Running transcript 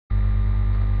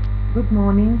Good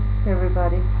morning,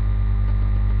 everybody.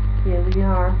 Here we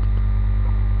are.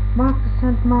 Marcus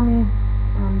sent money,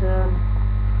 and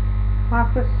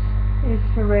Marcus is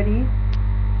ready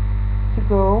to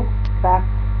go back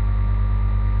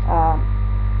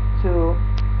to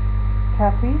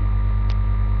Kathy.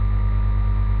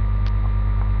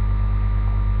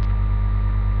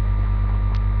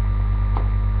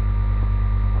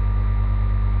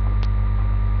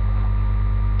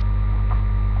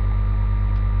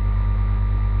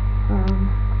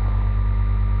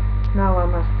 Now I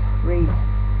must read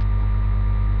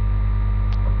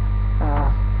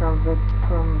from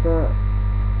the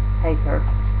paper.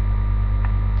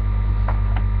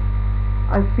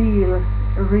 I feel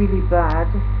really bad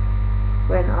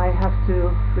when I have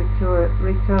to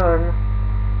return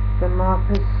the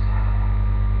Marcus,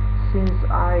 since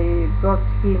I got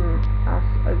him as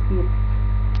a gift.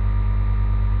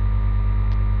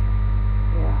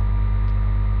 Yeah.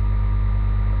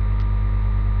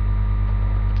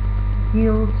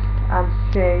 Guilt and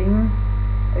shame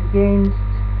against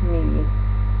me.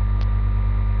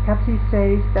 Kathy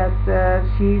says that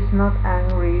she is not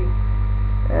angry,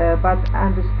 but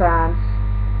understands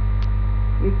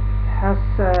it has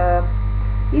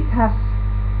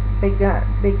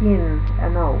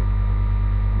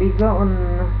begun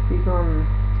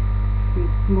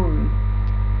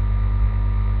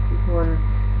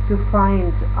to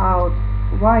find out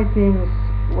why things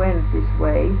went this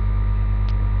way.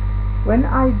 When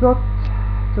I got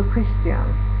to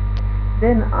Christian,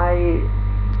 then I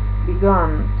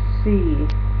began to see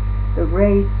the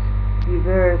great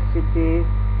diversity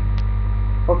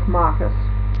of Marcus.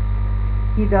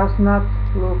 He does not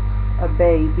look a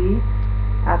baby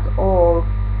at all,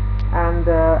 and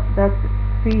that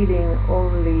feeling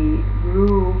only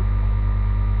grew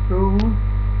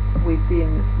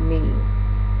within me.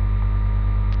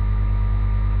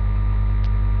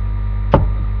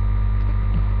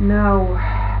 Now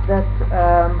that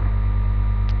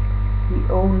the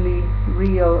only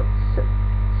real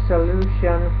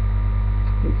solution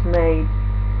is made,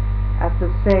 at the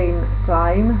same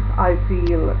time I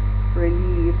feel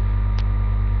relief,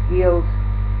 guilt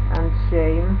and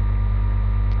shame,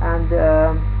 and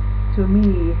to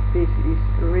me this is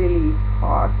really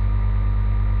hard.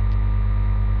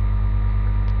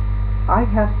 I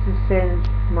have to send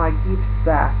my gift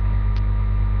back,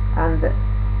 and it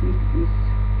is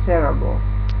terrible.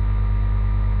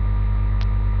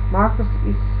 Marcus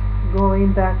is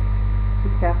going back to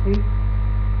Kathy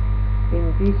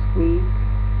in this week,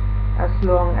 as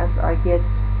long as I get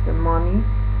the money,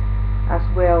 as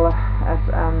well as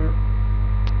an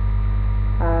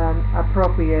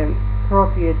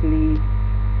appropriately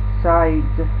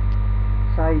sized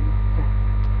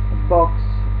box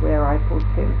where I put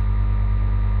him.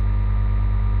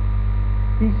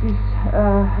 This is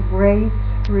a great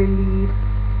relief,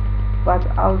 but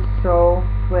also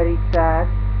very sad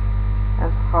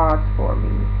and hard for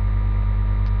me.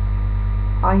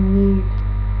 I need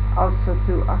also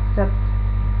to accept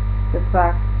the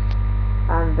fact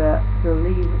and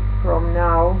believe from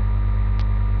now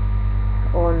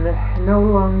on no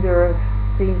longer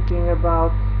thinking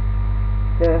about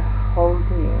the whole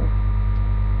thing.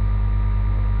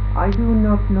 I do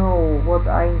not know what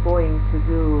I'm going to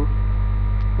do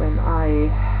when I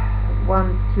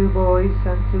want 2 boys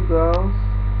and 2 girls,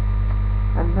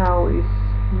 and now is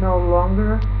no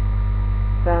longer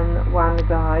than 1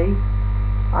 guy.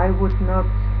 I would not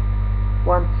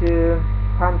want to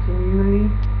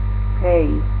continually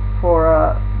pay for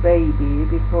a baby,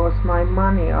 because my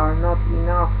money are not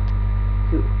enough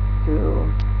to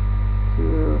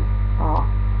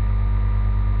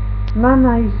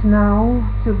Nana is now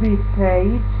to be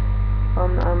paid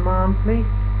on a monthly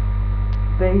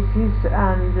basis,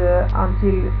 and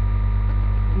until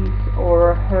his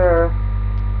or her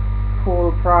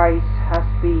full price has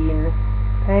been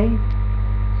paid,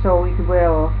 so it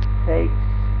will take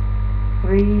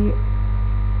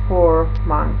 3-4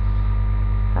 months,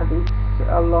 and it's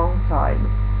a long time.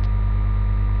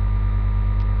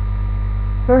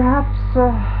 Perhaps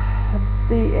at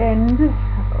the end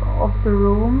of the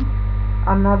room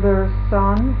another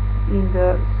son in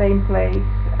the same place,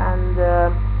 and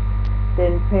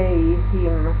then pay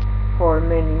him for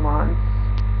many months.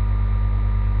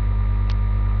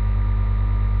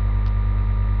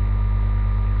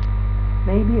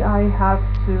 Maybe I have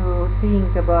to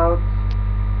think about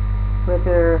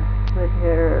whether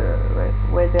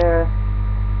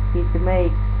it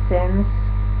makes sense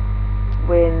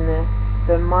when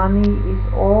the money is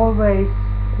always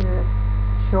in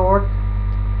short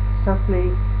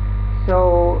supply,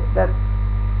 so that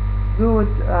good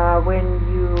when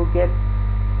you get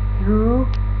through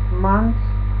month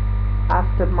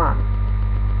after month.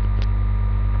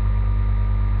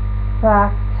 In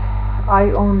fact,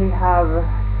 I only have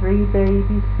 3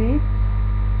 baby seats.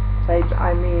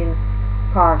 I mean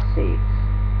car seats,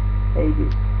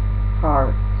 baby's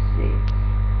car seats.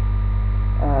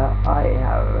 I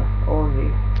have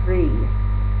only three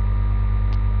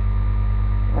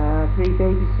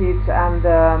baby seats and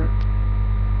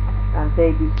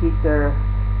babysitter.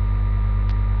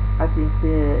 I think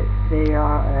they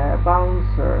are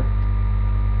bouncer,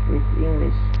 with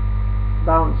English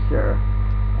bouncer,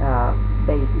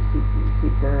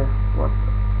 babysitter. What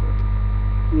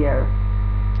here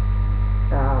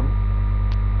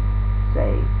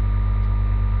say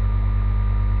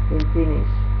in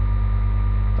Finnish,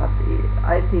 but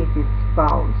I think it's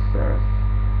bouncers.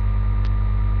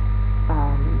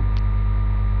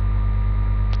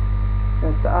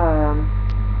 But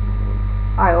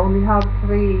I only have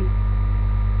 3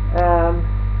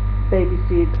 baby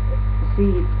seat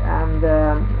and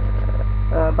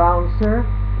bouncer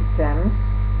exams,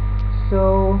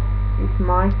 so it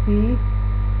might be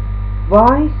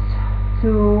wise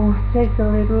to take a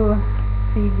little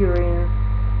figuring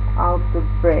out the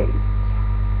break.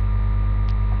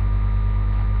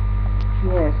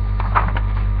 Yes.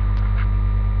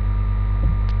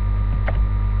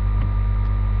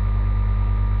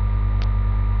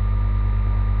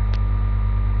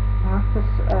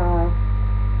 Marcus,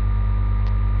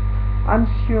 I'm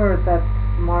sure that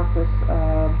Marcus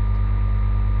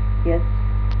gets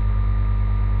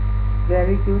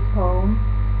very good home,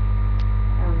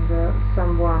 and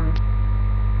someone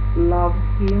love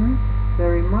him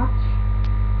very much,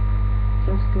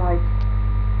 just like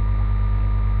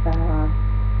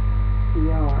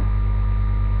we are.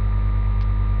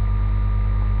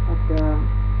 But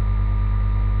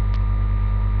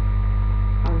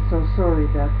I'm so sorry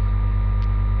that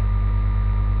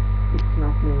it's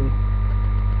not me.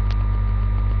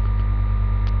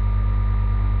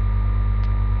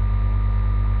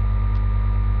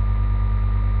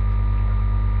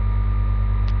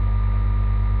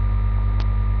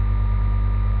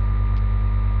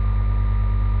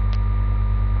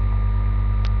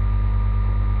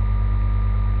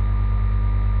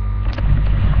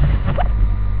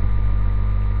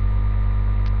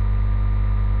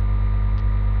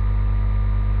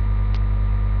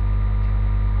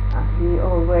 He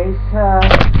always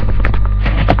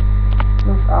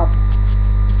look up.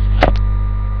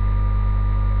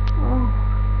 Oh,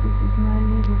 this is my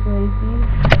little baby.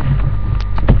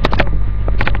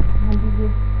 My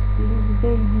little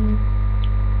baby.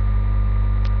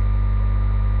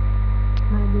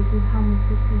 My little honey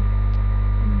cookie.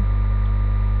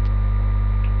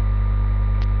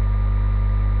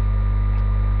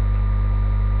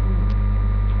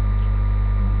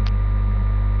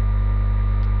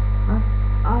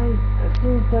 I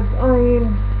think that I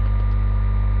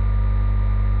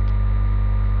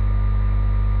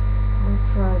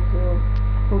try to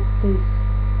put this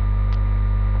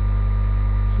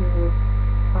to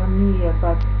Ania,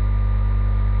 but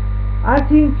I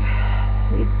think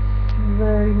it's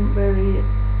very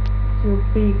too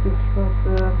big, but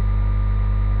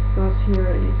because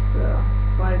here is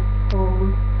quite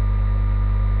cold,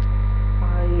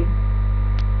 I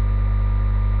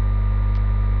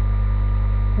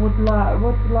would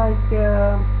like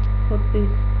put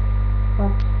this,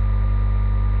 but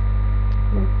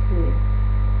let's see.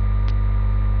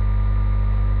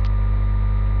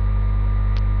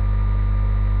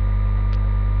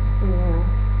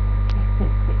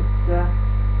 Yeah,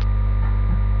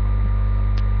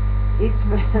 it's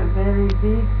very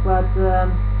big, but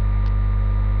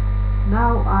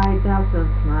now I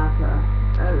doesn't matter.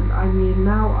 I mean,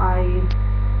 now I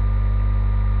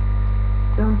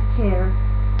don't care.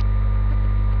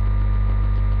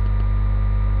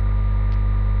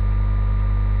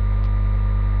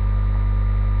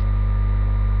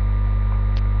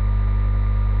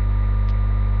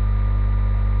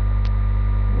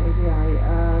 Maybe I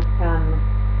can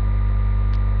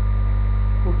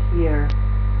put here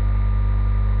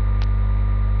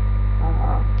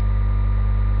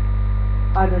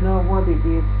I don't know what it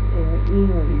is in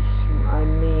English. I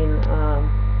mean,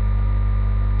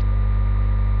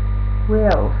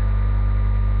 well,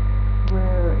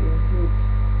 where is it?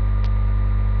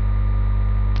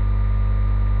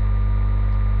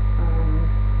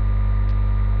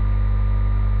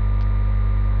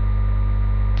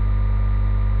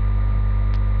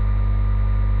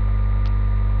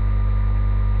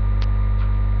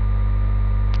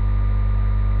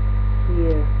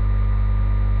 Here.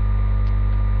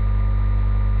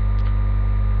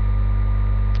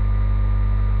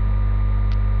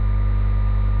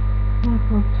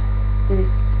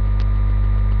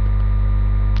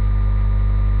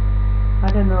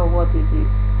 what it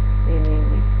is in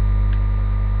English.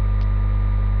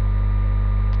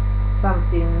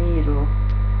 Something needle,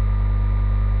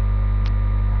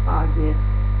 I guess.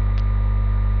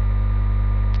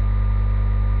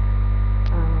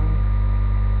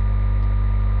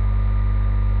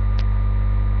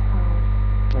 How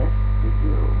best to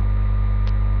do?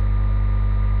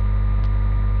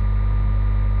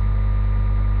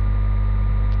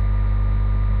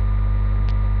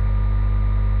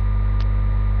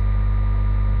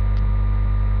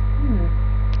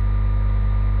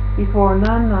 Before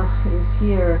Nana is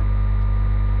here,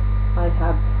 I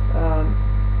have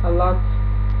a lot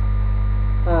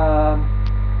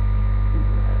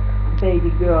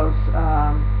baby girls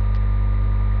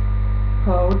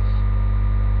clothes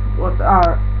what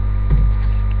are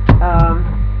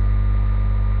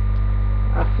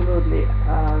absolutely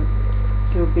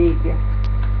too big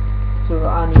to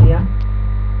Anja,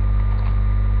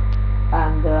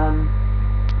 and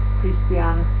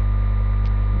Christian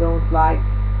don't like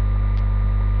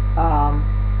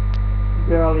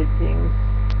girly things.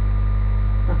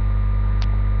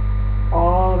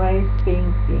 Always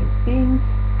pink, pink, pink.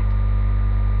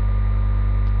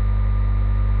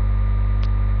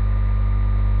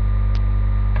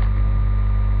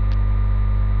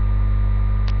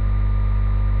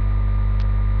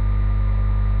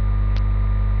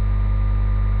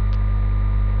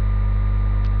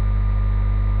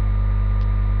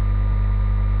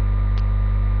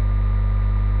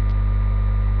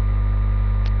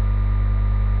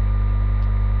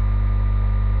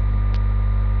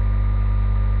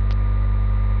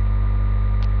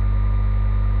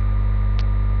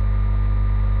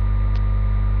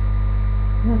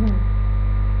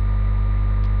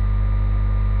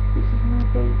 This is my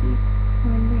baby,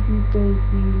 my little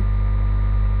baby.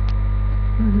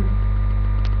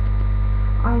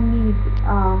 I need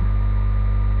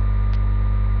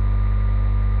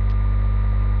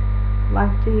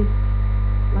like this,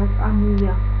 like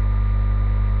Anja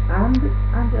and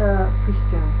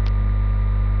Christian.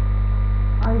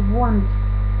 I want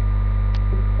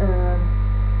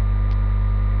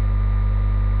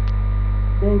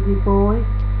baby boy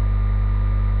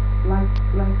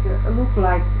look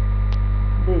like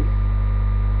this,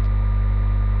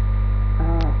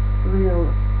 real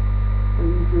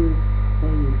little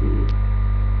baby,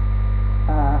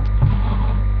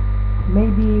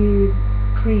 maybe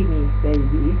creamy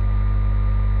baby,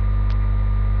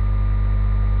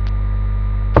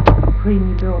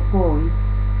 creamy boy,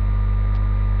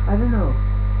 I don't know,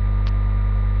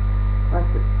 but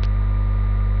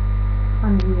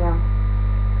Anja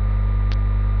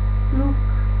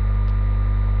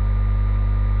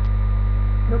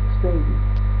looks baby,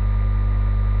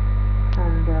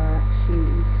 and she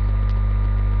is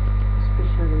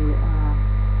especially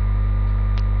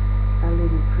a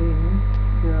little creamy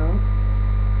girl,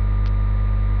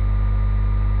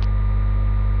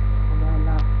 and I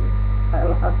love her. I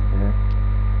love her.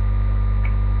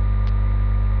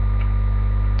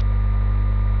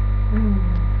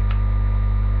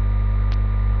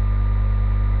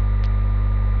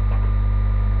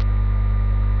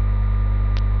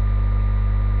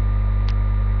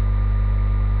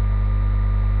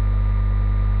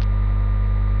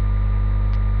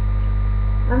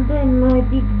 And then my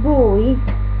big boy,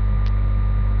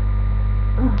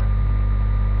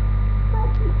 my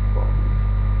big boy,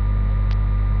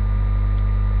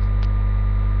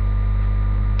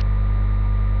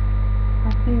 I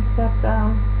think that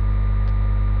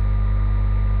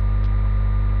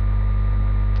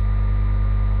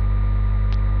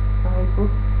I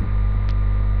put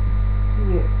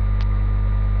here,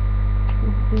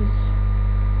 put this.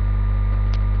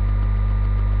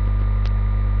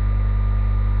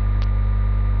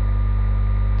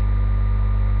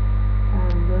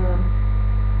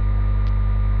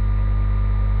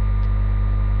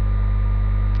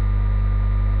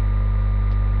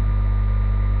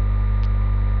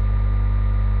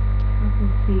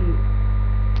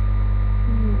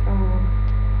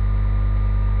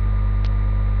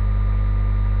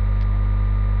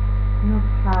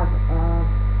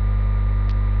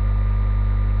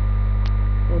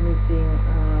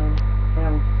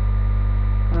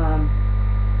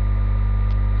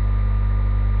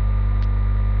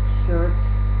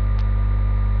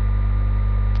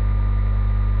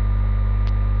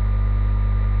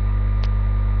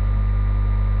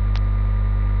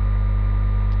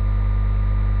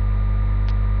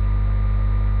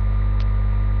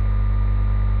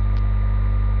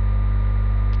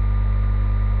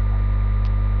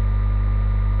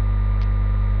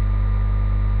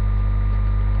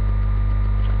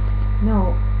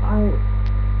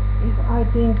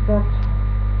 think that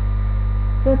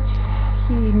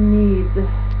he needs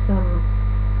some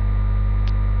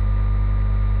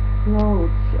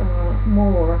clothes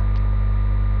more.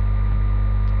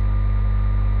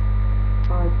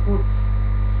 I put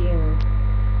him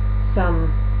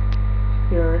some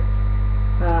skirt,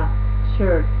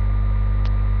 shirt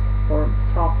or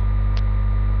top,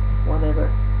 whatever.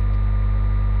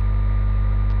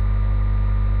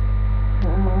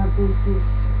 This is,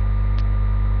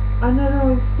 I don't know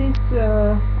if this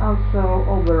also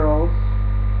overalls.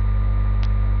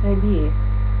 Maybe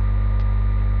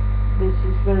this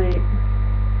is very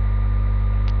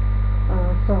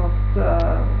soft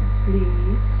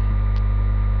sleeves,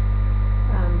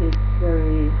 and it's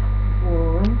very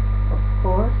woolen, of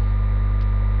course,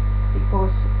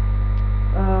 because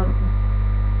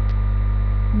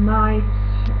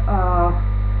nights are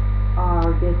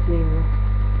getting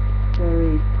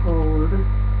very cold,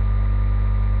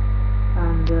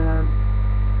 and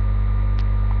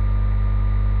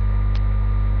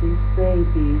these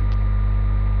babies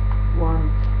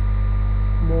want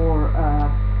more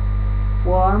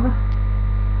warm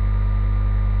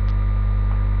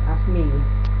as me.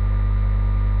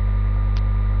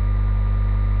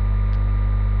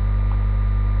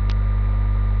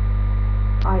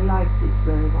 I like this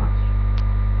very much,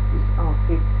 this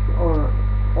outfit or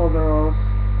overalls,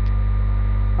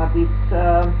 but it's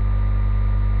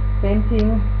same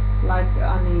thing like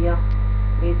Ania,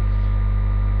 it's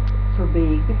too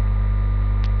big.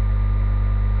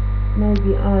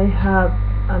 Maybe I have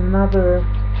another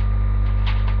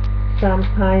some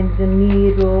kind of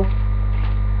needle.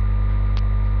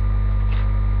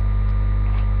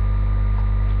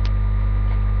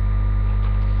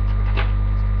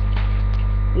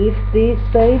 If these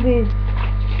babies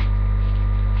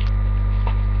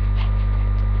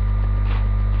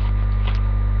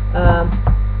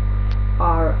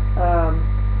are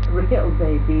real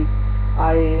babies,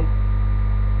 I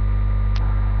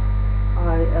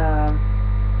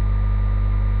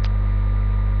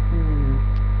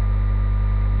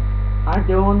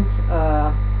don't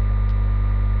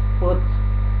put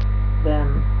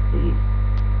them these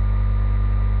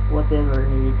whatever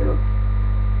needles,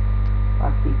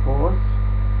 but because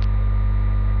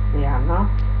they are not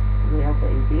real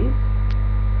babies.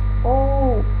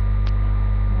 Oh,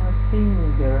 my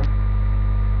finger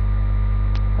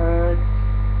hurts.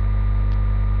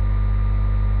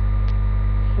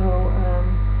 So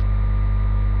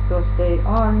because they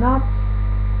are not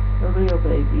real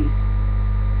babies,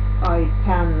 I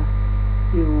can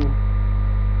do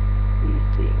these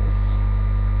things.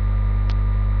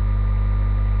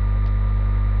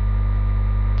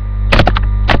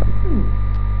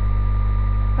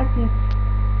 I think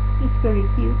he's very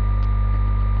cute.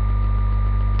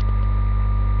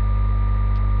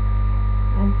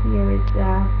 And here is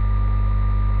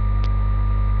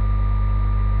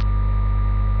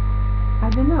I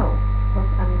don't know what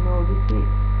animal this is.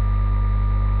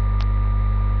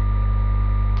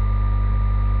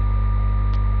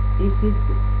 Is it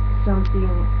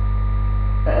something,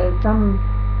 some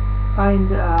kind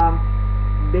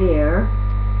bear?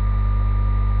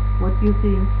 What do you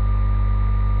think?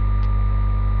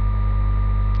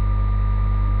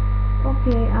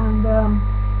 Okay, and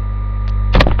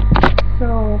so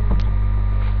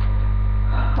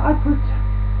I put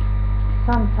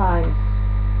sometimes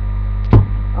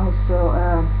also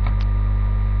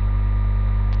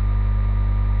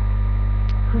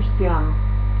Christian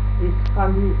is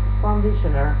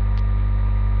conditioner,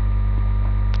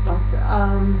 but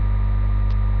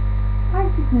I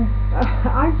didn't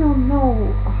I don't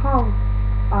know how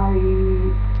I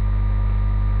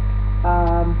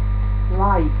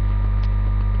like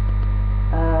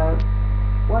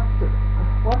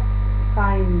what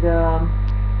kind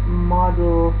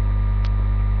model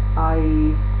I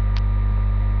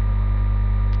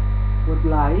would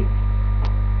like.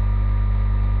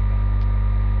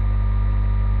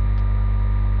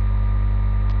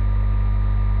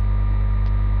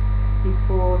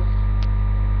 Because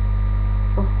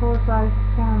of course I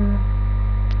can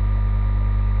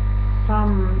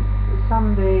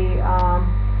someday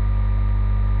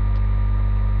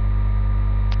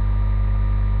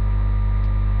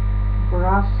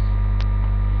brush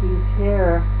his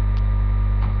hair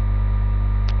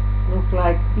look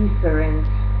like different,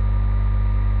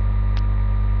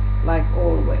 like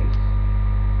always.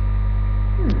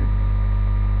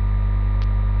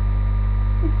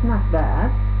 It's not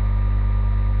bad.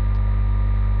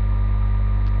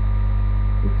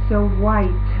 It's so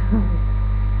white.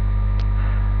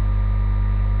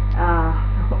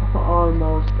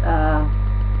 Almost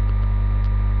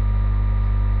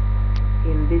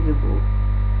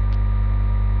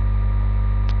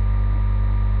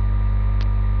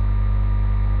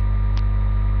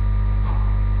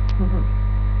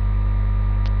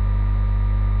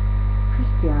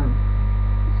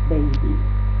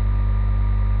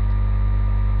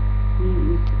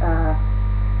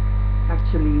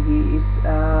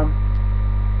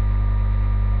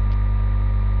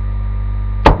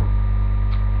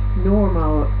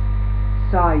normal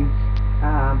size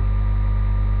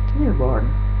newborn.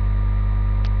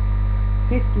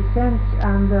 50 cents,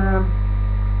 and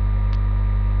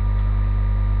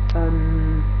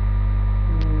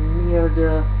near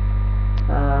the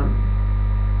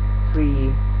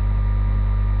 3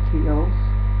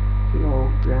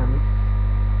 kilograms.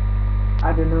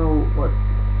 I don't know what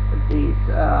this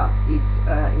is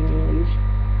in English,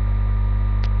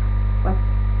 but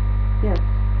yes,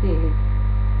 this is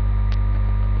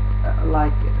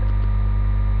like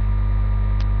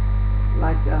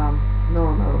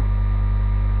normal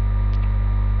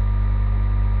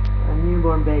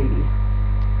newborn baby.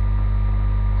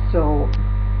 So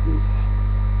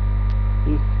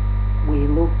if we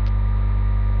look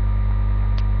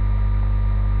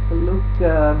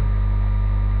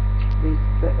these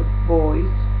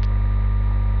boys,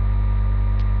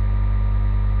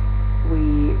 we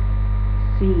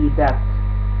see that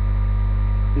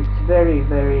it's very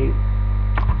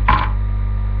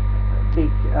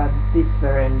big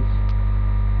difference.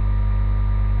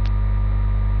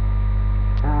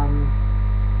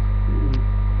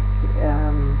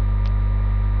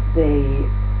 They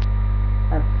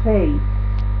face,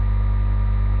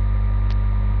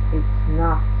 it's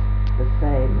not the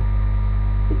same.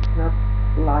 It's not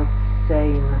like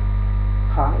same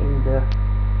kind.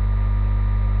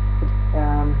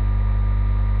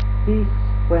 This,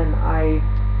 when I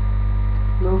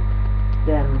look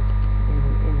them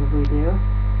in the video,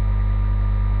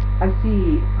 I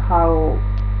see how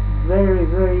very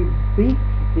big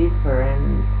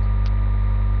difference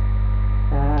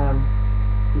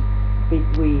is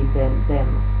between them.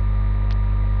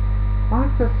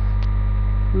 Marcus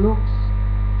looks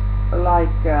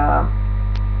like a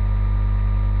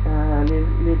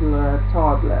little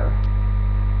toddler,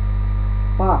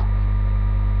 but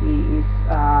he is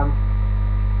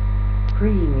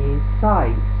creamy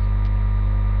size,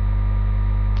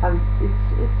 and it's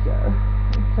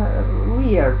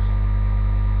weird.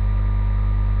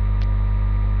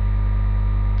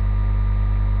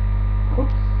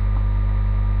 Oops.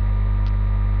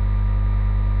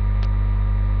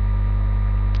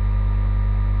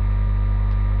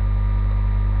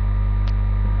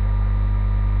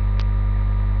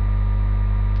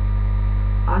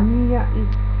 Ania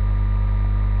is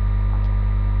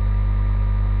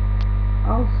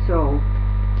also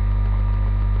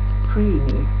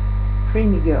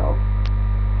creamy girl,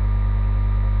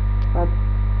 but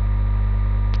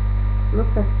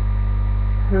look at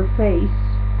her face,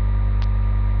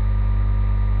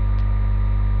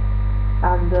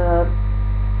 and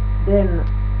then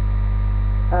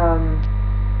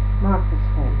Marcus'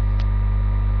 face.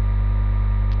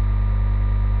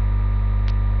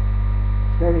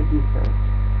 Very different.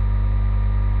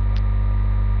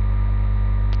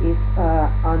 If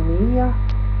Ania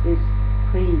is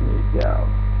creamy girl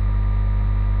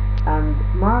and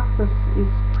Marcus is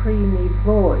creamy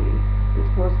boy,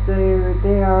 because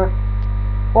they are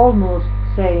almost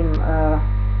same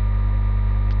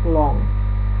long.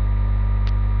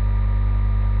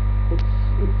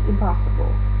 It's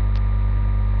impossible,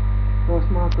 because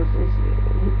Marcus is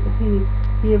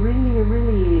he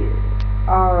really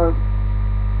are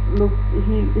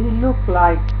he look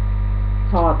like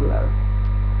toddler,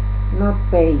 not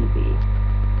baby.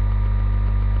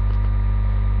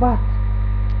 But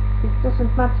it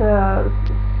doesn't matter.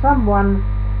 Someone,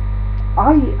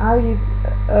 I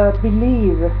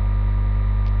believe,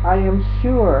 I am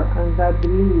sure, and I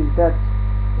believe that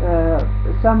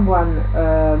someone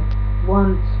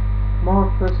wants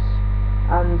Marcus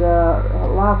and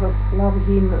love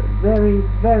him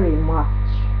very much.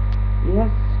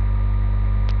 Yes.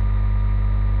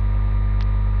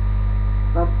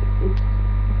 But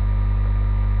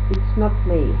it's not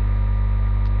me.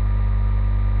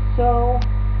 So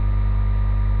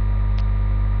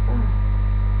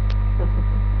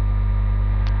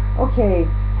okay,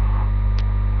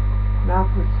 now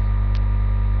let's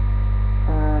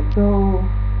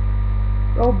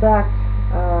go back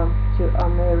to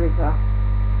America,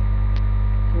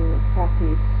 to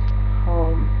Kathy's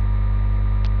home,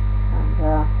 and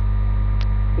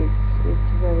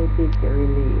it's very big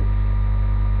relief.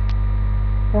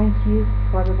 Thank you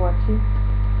for the watching,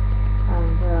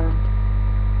 and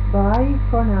bye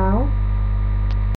for now.